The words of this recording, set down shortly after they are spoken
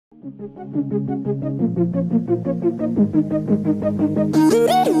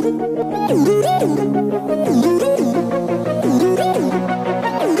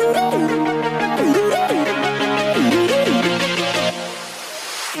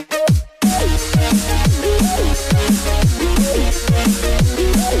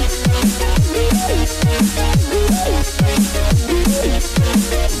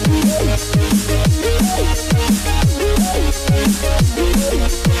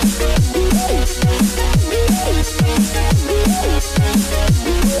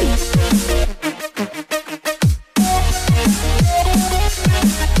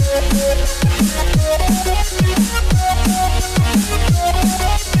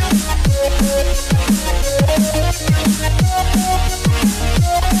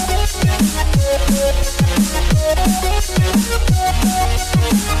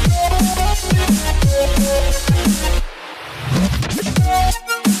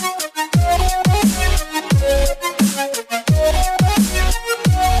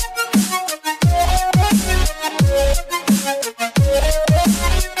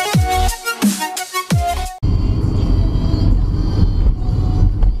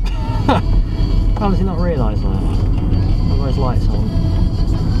How does he not realise that? I've got his lights on.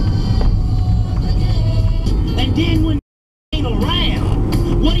 And then when ain't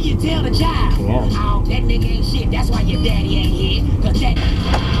around, what do you tell the child? Yeah. Oh, that nigga ain't shit. That's why your daddy ain't here. Cause that.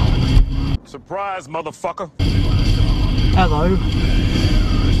 Surprise, motherfucker. Hello.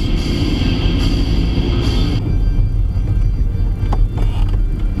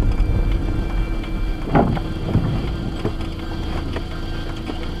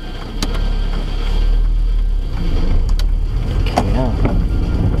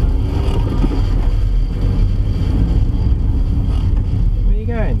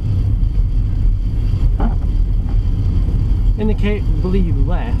 Indicate believe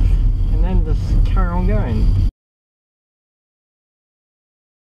left and then just carry on going.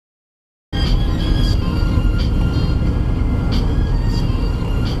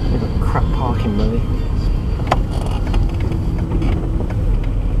 They've got crap parking, really.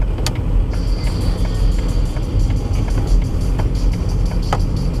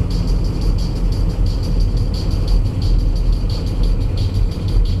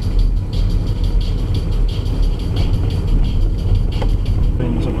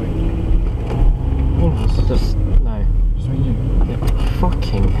 Just, no. Swinging. Yeah,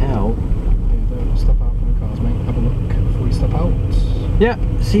 fucking hell. Yeah, don't step out from the cars, mate. Have a look before you step out. Yeah,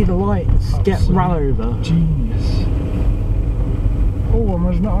 see the lights get run over. Genius. Oh,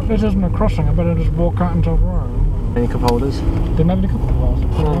 this isn't a crossing. I better just walk out into the road. Any cup holders? Didn't have any cup holders.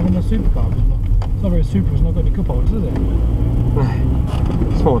 No. Having a supercar. It's not very super. It's not got any cup holders, is it?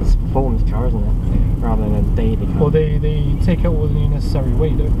 It's more of a performance car, isn't it? Yeah. Rather than a daily car. Well, they take out all the unnecessary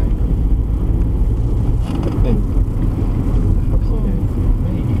weight, don't they? Then, what the fuck's he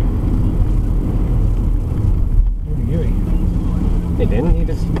doing? He didn't.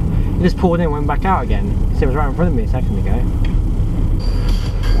 He just pulled in and went back out again. He was right in front of me a second ago.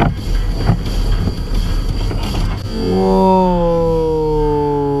 Whoa.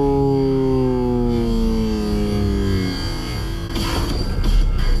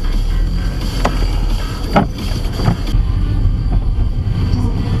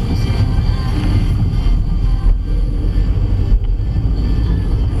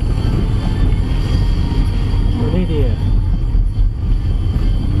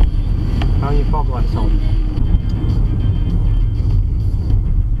 How are your fog lights on?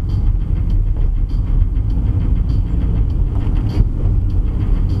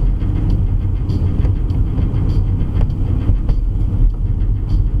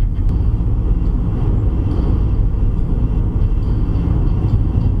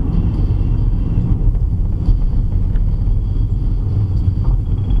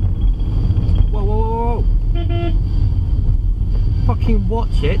 Whoa, whoa, whoa, whoa! Fucking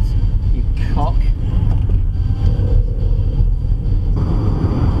watch it, you cock.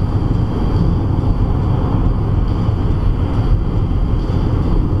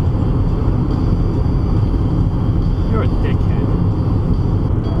 You're a dickhead.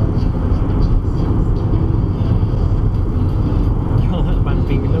 You're that man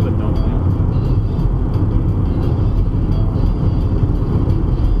being another dog now.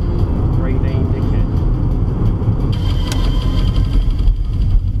 Grade A dickhead.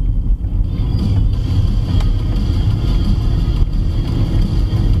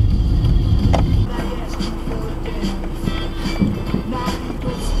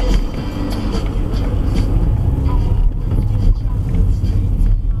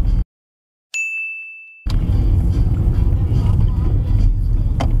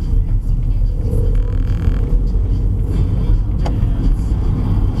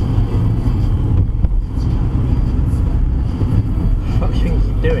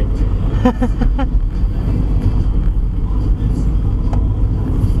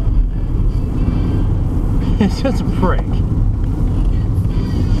 It's just a prick.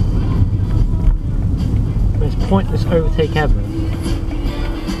 It's pointless overtake ever.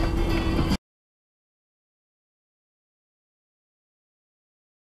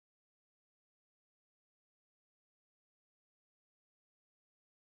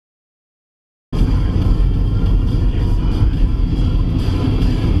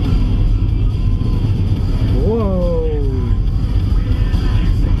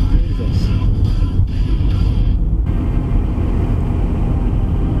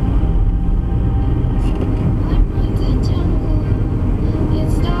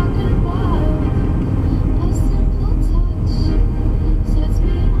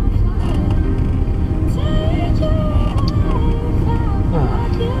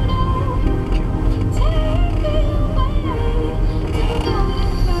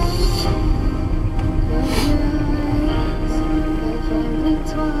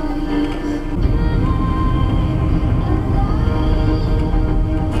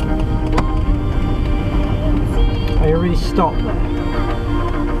 Stop.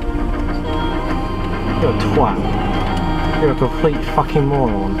 You're a twat. You're a complete fucking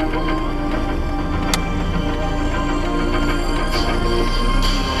moron.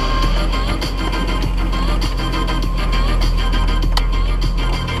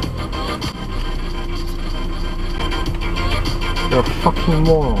 You're a fucking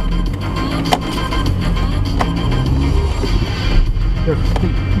moron. You're a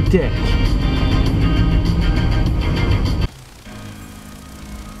complete dick.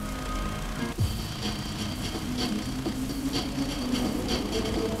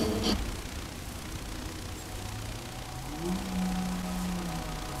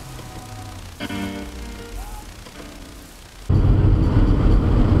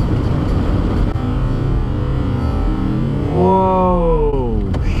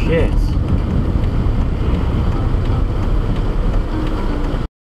 Whoa, shit.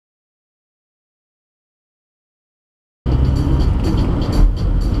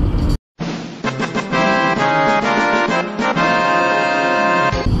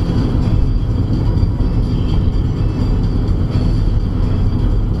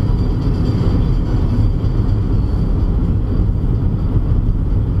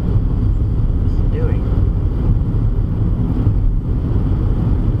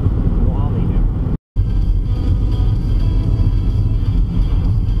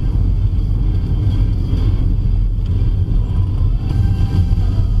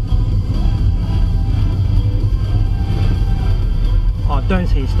 Don't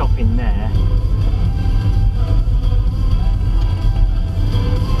see you stopping there.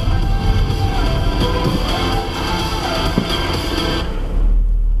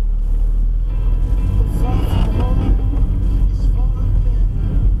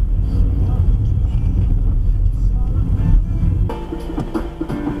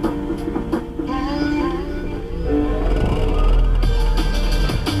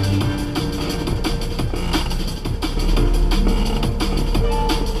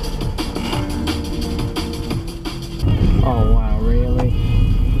 Oh wow, really?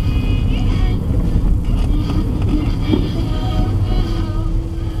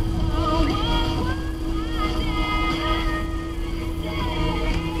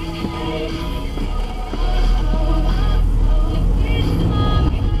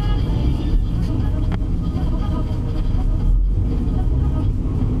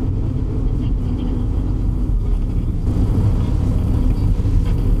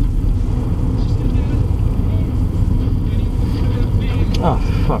 Oh,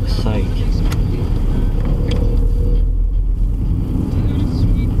 for fuck's sake.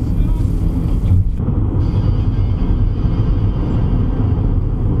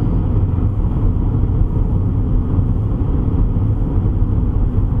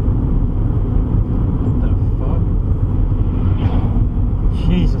 What the fuck?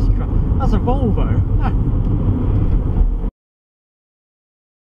 Jesus Christ. That's a Volvo.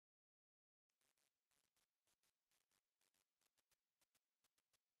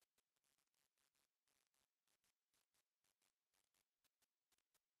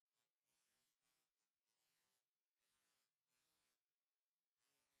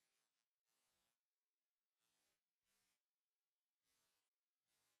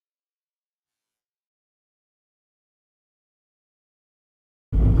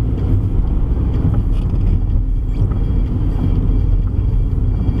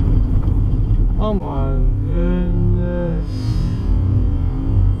 Oh my goodness.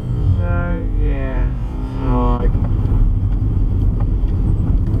 So, yeah.